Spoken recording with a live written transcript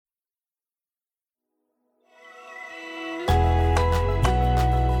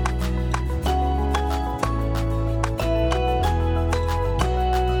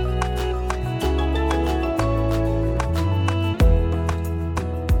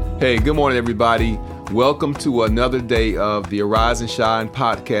Hey, good morning, everybody. Welcome to another day of the Arise and Shine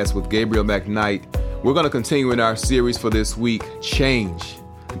podcast with Gabriel McKnight. We're going to continue in our series for this week, Change.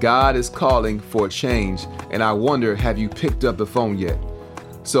 God is calling for change, and I wonder, have you picked up the phone yet?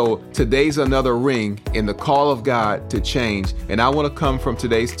 So today's another ring in the call of God to change, and I want to come from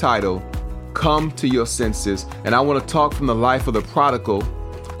today's title, Come to Your Senses, and I want to talk from the life of the prodigal.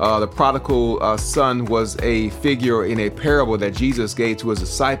 The prodigal son was a figure in a parable that Jesus gave to his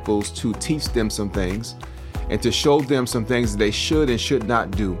disciples to teach them some things and to show them some things that they should and should not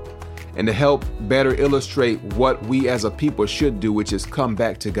do, and to help better illustrate what we as a people should do, which is come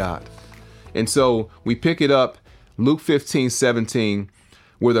back to God. And so we pick it up, Luke 15:17,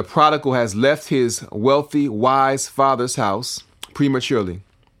 where the prodigal has left his wealthy, wise father's house prematurely.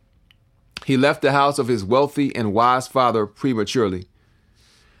 He left the house of his wealthy and wise father prematurely.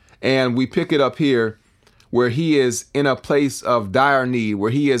 And we pick it up here where he is in a place of dire need, where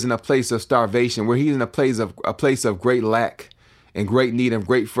he is in a place of starvation, where he's in a place of great lack and great need and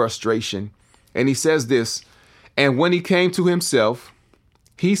great frustration. And he says this, and when he came to himself,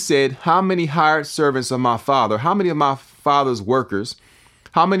 he said, how many hired servants of my father, how many of my father's workers,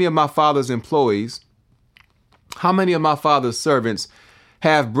 how many of my father's employees, how many of my father's servants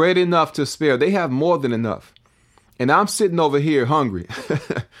have bread enough to spare? They have more than enough. And I'm sitting over here hungry.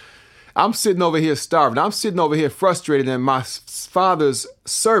 I'm sitting over here starving. I'm sitting over here frustrated, and my father's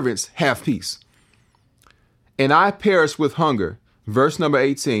servants have peace. And I perish with hunger. Verse number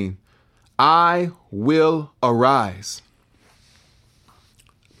 18, I will arise.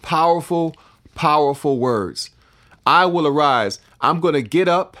 Powerful, powerful words. I will arise. I'm going to get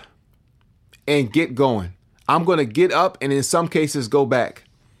up and get going. I'm going to get up and in some cases go back.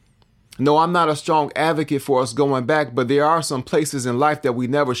 No, I'm not a strong advocate for us going back, but there are some places in life that we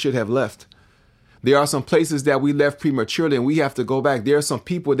never should have left. There are some places that we left prematurely and we have to go back. There are some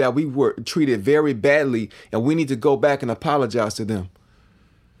people that we were treated very badly and we need to go back and apologize to them.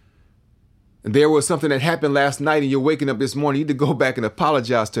 There was something that happened last night and you're waking up this morning, you need to go back and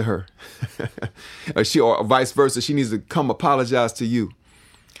apologize to her. or vice versa, she needs to come apologize to you.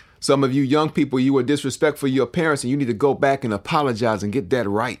 Some of you young people, you were disrespectful to your parents and you need to go back and apologize and get that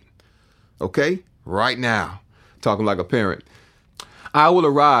right. Okay, right now, talking like a parent. I will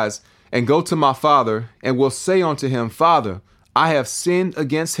arise and go to my father and will say unto him, Father, I have sinned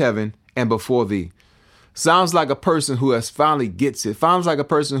against heaven and before thee. Sounds like a person who has finally gets it. Sounds like a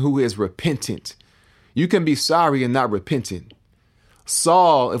person who is repentant. You can be sorry and not repentant.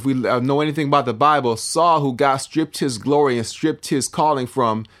 Saul, if we know anything about the Bible, Saul, who God stripped his glory and stripped his calling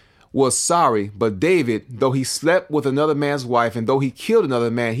from, was sorry, but David, though he slept with another man's wife and though he killed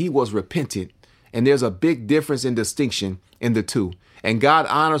another man, he was repentant. And there's a big difference in distinction in the two. And God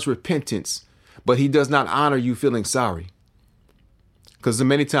honors repentance, but he does not honor you feeling sorry. Because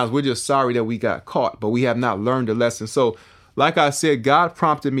many times we're just sorry that we got caught, but we have not learned the lesson. So like I said, God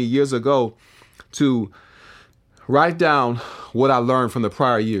prompted me years ago to write down what I learned from the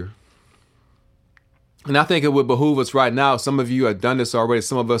prior year. And I think it would behoove us right now. Some of you have done this already.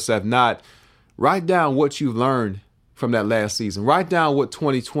 Some of us have not. Write down what you've learned from that last season. Write down what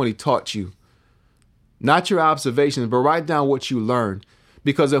 2020 taught you. Not your observations, but write down what you learned.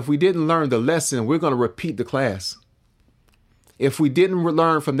 Because if we didn't learn the lesson, we're going to repeat the class. If we didn't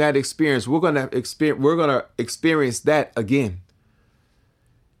learn from that experience, we're going to experience that again.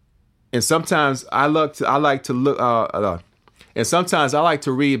 And sometimes I like to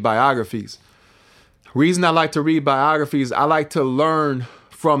read biographies. Reason I like to read biographies, I like to learn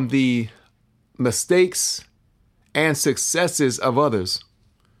from the mistakes and successes of others.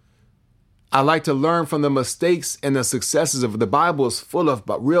 I like to learn from the mistakes and the successes of the Bible is full of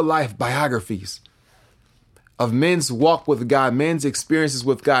real life biographies of men's walk with God, men's experiences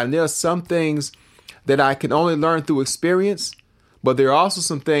with God. And there are some things that I can only learn through experience, but there are also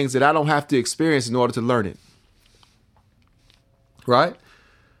some things that I don't have to experience in order to learn it. Right?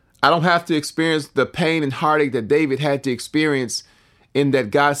 I don't have to experience the pain and heartache that David had to experience in that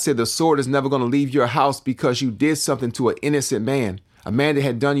God said the sword is never going to leave your house because you did something to an innocent man, a man that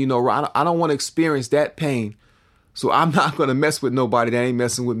had done you no wrong. I don't want to experience that pain. So I'm not going to mess with nobody that ain't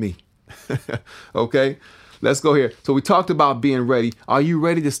messing with me. Okay, let's go here. So we talked about being ready. Are you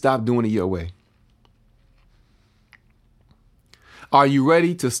ready to stop doing it your way? Are you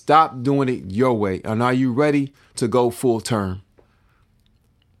ready to stop doing it your way? And are you ready to go full term?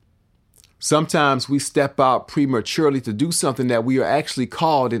 Sometimes we step out prematurely to do something that we are actually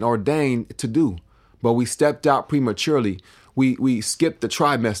called and ordained to do, but we stepped out prematurely. We skipped the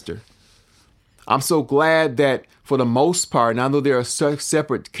trimester. I'm so glad that for the most part, and I know there are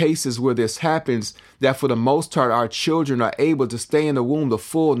separate cases where this happens, that for the most part, our children are able to stay in the womb the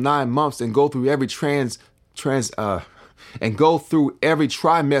full 9 months and go through every go through every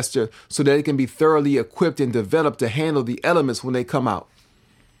trimester so that they can be thoroughly equipped and developed to handle the elements when they come out.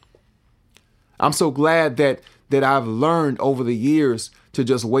 I'm so glad that I've learned over the years to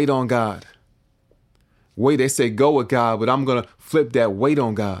just wait on God. Wait, they say go with God, but I'm going to flip that. Wait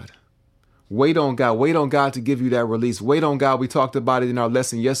on God. Wait on God. Wait on God to give you that release. Wait on God. We talked about it in our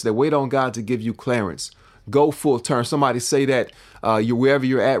lesson yesterday. Wait on God to give you clearance. Go full term. Somebody say that you're wherever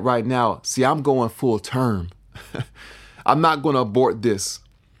you're at right now. See, I'm going full term. I'm not going to abort this.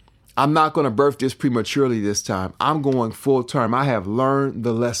 I'm not going to birth this prematurely this time. I'm going full term. I have learned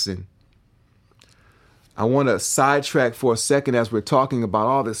the lesson. I want to sidetrack for a second as we're talking about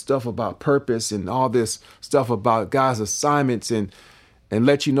all this stuff about purpose and all this stuff about God's assignments and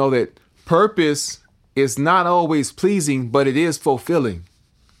let you know that purpose is not always pleasing, but it is fulfilling.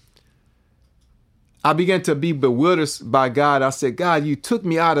 I began to be bewildered by God. I said, God, you took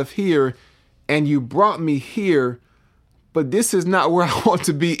me out of here and you brought me here, but this is not where I want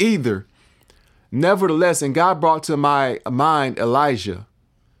to be either. Nevertheless, and God brought to my mind Elijah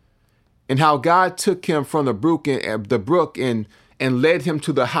and how God took him from the brook and led him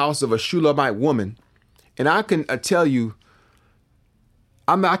to the house of a Shulamite woman. And I can tell you,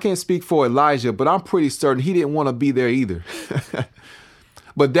 I can't speak for Elijah, but I'm pretty certain he didn't want to be there either.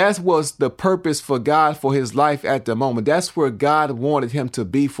 But that was the purpose for God for his life at the moment. That's where God wanted him to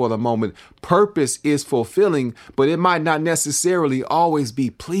be for the moment. Purpose is fulfilling, but it might not necessarily always be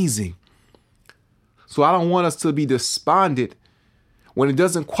pleasing. So I don't want us to be despondent when it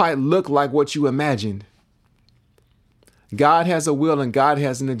doesn't quite look like what you imagined. God has a will and God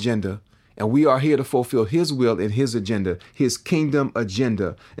has an agenda. And we are here to fulfill his will and his agenda, his kingdom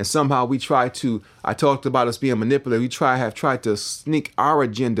agenda. And somehow I talked about us being manipulated. We have tried to sneak our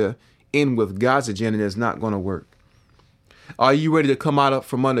agenda in with God's agenda, and it's not going to work. Are you ready to come out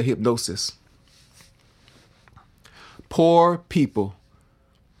from under hypnosis? Poor people.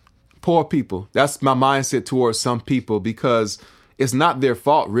 Poor people. That's my mindset towards some people because it's not their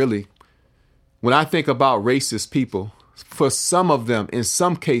fault, really. When I think about racist people, for some of them, in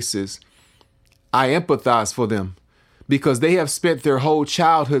some cases, I empathize for them because they have spent their whole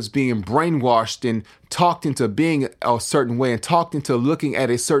childhoods being brainwashed and talked into being a certain way and talked into looking at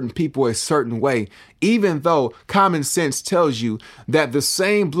a certain people a certain way, even though common sense tells you that the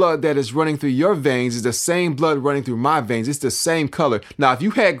same blood that is running through your veins is the same blood running through my veins. It's the same color. Now, if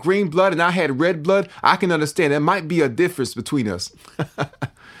you had green blood and I had red blood, I can understand there might be a difference between us.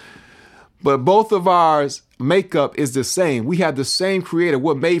 But both of ours makeup is the same. We have the same creator.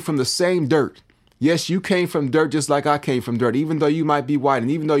 We're made from the same dirt. Yes, you came from dirt just like I came from dirt. Even though you might be white and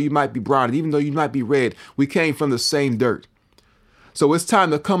even though you might be brown and even though you might be red, we came from the same dirt. So it's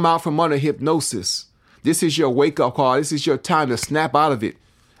time to come out from under hypnosis. This is your wake-up call. This is your time to snap out of it.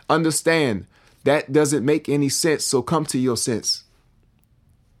 Understand that doesn't make any sense, so come to your sense.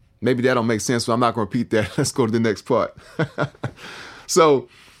 Maybe that don't make sense, so I'm not going to repeat that. Let's go to the next part. So,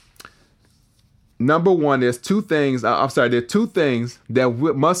 number one, there are two things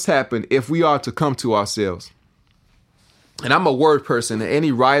that must happen if we are to come to ourselves. And I'm a word person.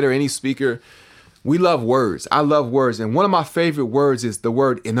 Any writer, any speaker, we love words. I love words. And one of my favorite words is the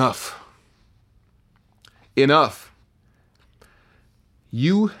word enough. Enough.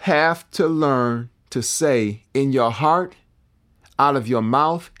 You have to learn to say in your heart, out of your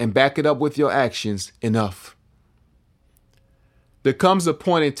mouth, and back it up with your actions, enough. There comes a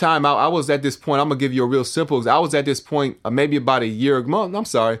point in time, I was at this point, I'm going to give you a real simple, I was at this point maybe about maybe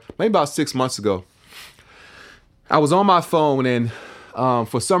about 6 months ago. I was on my phone and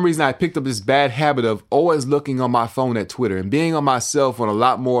for some reason I picked up this bad habit of always looking on my phone at Twitter and being on my cell phone a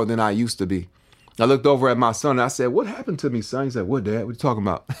lot more than I used to be. I looked over at my son and I said, "What happened to me, son?" He said, "What, Dad? What are you talking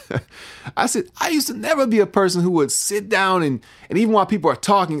about?" I said, I used to never be a person who would sit down and even while people are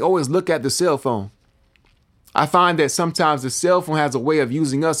talking, always look at the cell phone. I find that sometimes the cell phone has a way of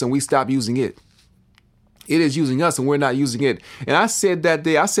using us and we stop using it. It is using us and we're not using it. And I said that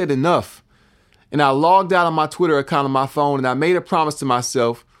day, I said enough. And I logged out on my Twitter account on my phone and I made a promise to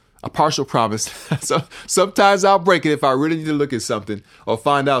myself, a partial promise. So sometimes I'll break it if I really need to look at something or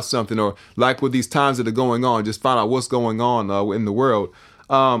find out something, or like with these times that are going on, just find out what's going on in the world.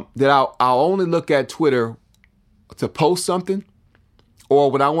 That I'll only look at Twitter to post something, or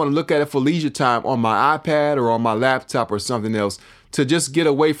when I want to look at it for leisure time on my iPad or on my laptop or something else, to just get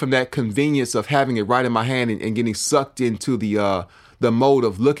away from that convenience of having it right in my hand and getting sucked into the mode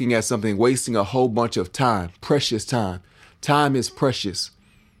of looking at something, wasting a whole bunch of time, precious time. Time is precious.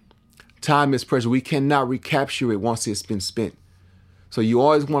 Time is precious. We cannot recapture it once it's been spent. So you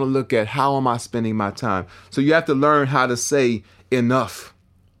always want to look at, how am I spending my time? So you have to learn how to say enough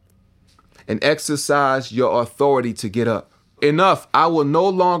and exercise your authority to get up. Enough. I will no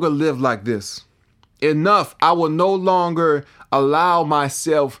longer live like this. Enough. I will no longer allow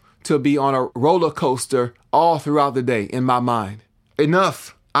myself to be on a roller coaster all throughout the day in my mind.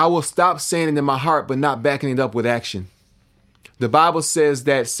 Enough. I will stop saying it in my heart, but not backing it up with action. The Bible says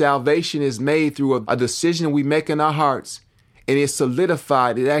that salvation is made through a decision we make in our hearts, and it's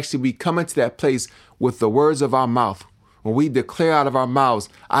solidified. It actually, we come into that place with the words of our mouth. When we declare out of our mouths,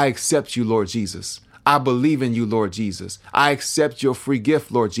 I accept you, Lord Jesus. I believe in you, Lord Jesus. I accept your free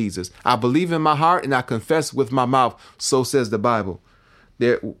gift, Lord Jesus. I believe in my heart and I confess with my mouth. So says the Bible.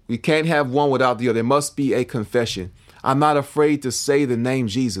 We can't have one without the other. There must be a confession. I'm not afraid to say the name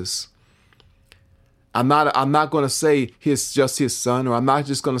Jesus. I'm not going to say just his son, or I'm not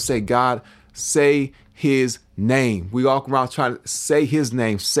just going to say God. Say his name. We walk around trying to say his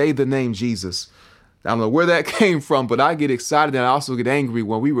name, say the name Jesus. I don't know where that came from, but I get excited and I also get angry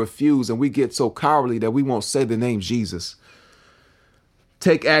when we refuse and we get so cowardly that we won't say the name Jesus.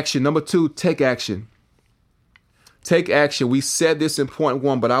 Take action. Number 2, take action. Take action. We said this in point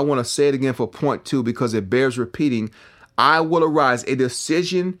 1, but I want to say it again for point 2 because it bears repeating. I will arise. A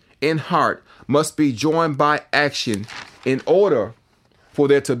decision in heart must be joined by action in order for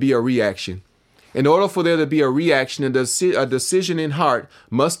there to be a reaction. In order for there to be a reaction, a decision in heart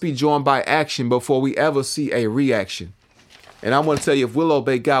must be joined by action before we ever see a reaction. And I want to tell you, if we'll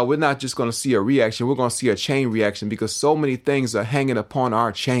obey God, we're not just going to see a reaction. We're going to see a chain reaction because so many things are hanging upon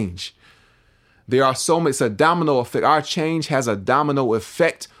our change. There are so many, it's a domino effect. Our change has a domino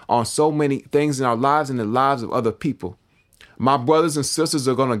effect on so many things in our lives and the lives of other people. My brothers and sisters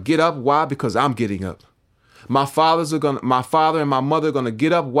are going to get up. Why? Because I'm getting up. My father and my mother are going to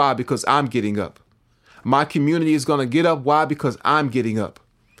get up. Why? Because I'm getting up. My community is going to get up. Why? Because I'm getting up.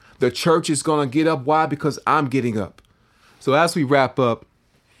 The church is going to get up. Why? Because I'm getting up. So as we wrap up,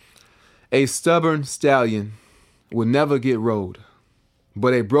 a stubborn stallion will never get rode,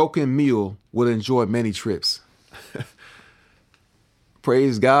 but a broken mule will enjoy many trips.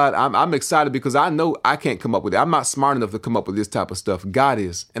 Praise God. I'm excited because I know I can't come up with it. I'm not smart enough to come up with this type of stuff. God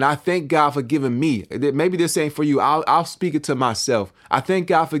is. And I thank God for giving me. Maybe this ain't for you. I'll speak it to myself. I thank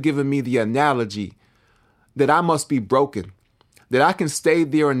God for giving me the analogy that I must be broken, that I can stay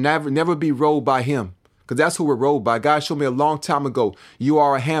there and never be rolled by him. Because that's who we're rolled by. God showed me a long time ago, you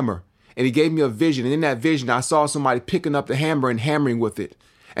are a hammer. And he gave me a vision. And in that vision, I saw somebody picking up the hammer and hammering with it.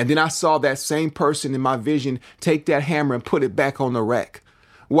 And then I saw that same person in my vision take that hammer and put it back on the rack.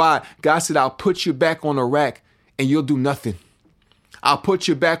 Why? God said, I'll put you back on the rack and you'll do nothing. I'll put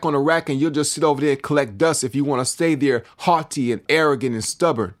you back on the rack and you'll just sit over there and collect dust if you want to stay there haughty and arrogant and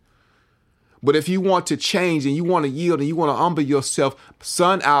stubborn. But if you want to change and you want to yield and you want to humble yourself,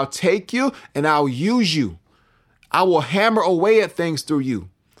 son, I'll take you and I'll use you. I will hammer away at things through you.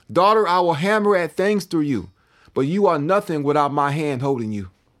 Daughter, I will hammer at things through you. But you are nothing without my hand holding you.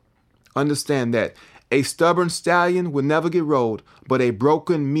 Understand that. A stubborn stallion will never get rode, but a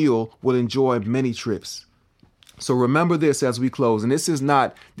broken mule will enjoy many trips. So remember this as we close. And this is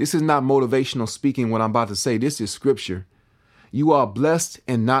not motivational speaking what I'm about to say. This is scripture. You are blessed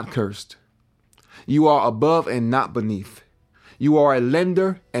and not cursed. You are above and not beneath. You are a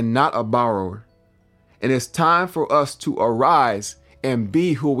lender and not a borrower. And it's time for us to arise and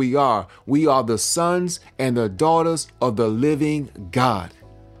be who we are. We are the sons and the daughters of the living God.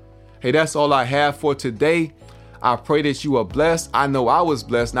 Hey, that's all I have for today. I pray that you are blessed. I know I was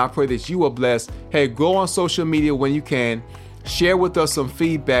blessed, and I pray that you are blessed. Hey, go on social media when you can. Share with us some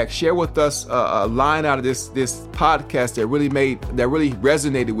feedback. Share with us a line out of this podcast that really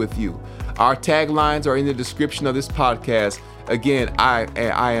resonated with you. Our taglines are in the description of this podcast. Again,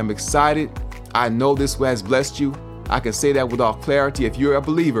 I am excited. I know this has blessed you. I can say that with all clarity. If you're a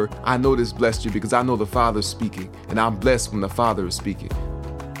believer, I know this blessed you because I know the Father is speaking, and I'm blessed when the Father is speaking.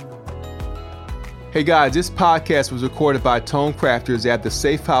 Hey guys, this podcast was recorded by Tone Crafters at the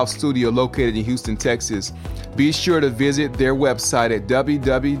Safe House Studio located in Houston, Texas. Be sure to visit their website at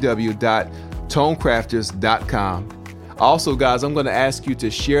www.tonecrafters.com. Also, guys, I'm going to ask you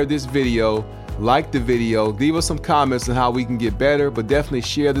to share this video, like the video, leave us some comments on how we can get better, but definitely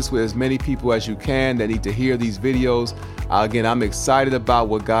share this with as many people as you can that need to hear these videos. Again, I'm excited about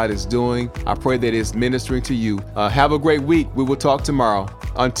what God is doing. I pray that it's ministering to you. Have a great week. We will talk tomorrow.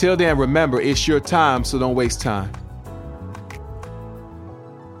 Until then, remember, it's your time, so don't waste time.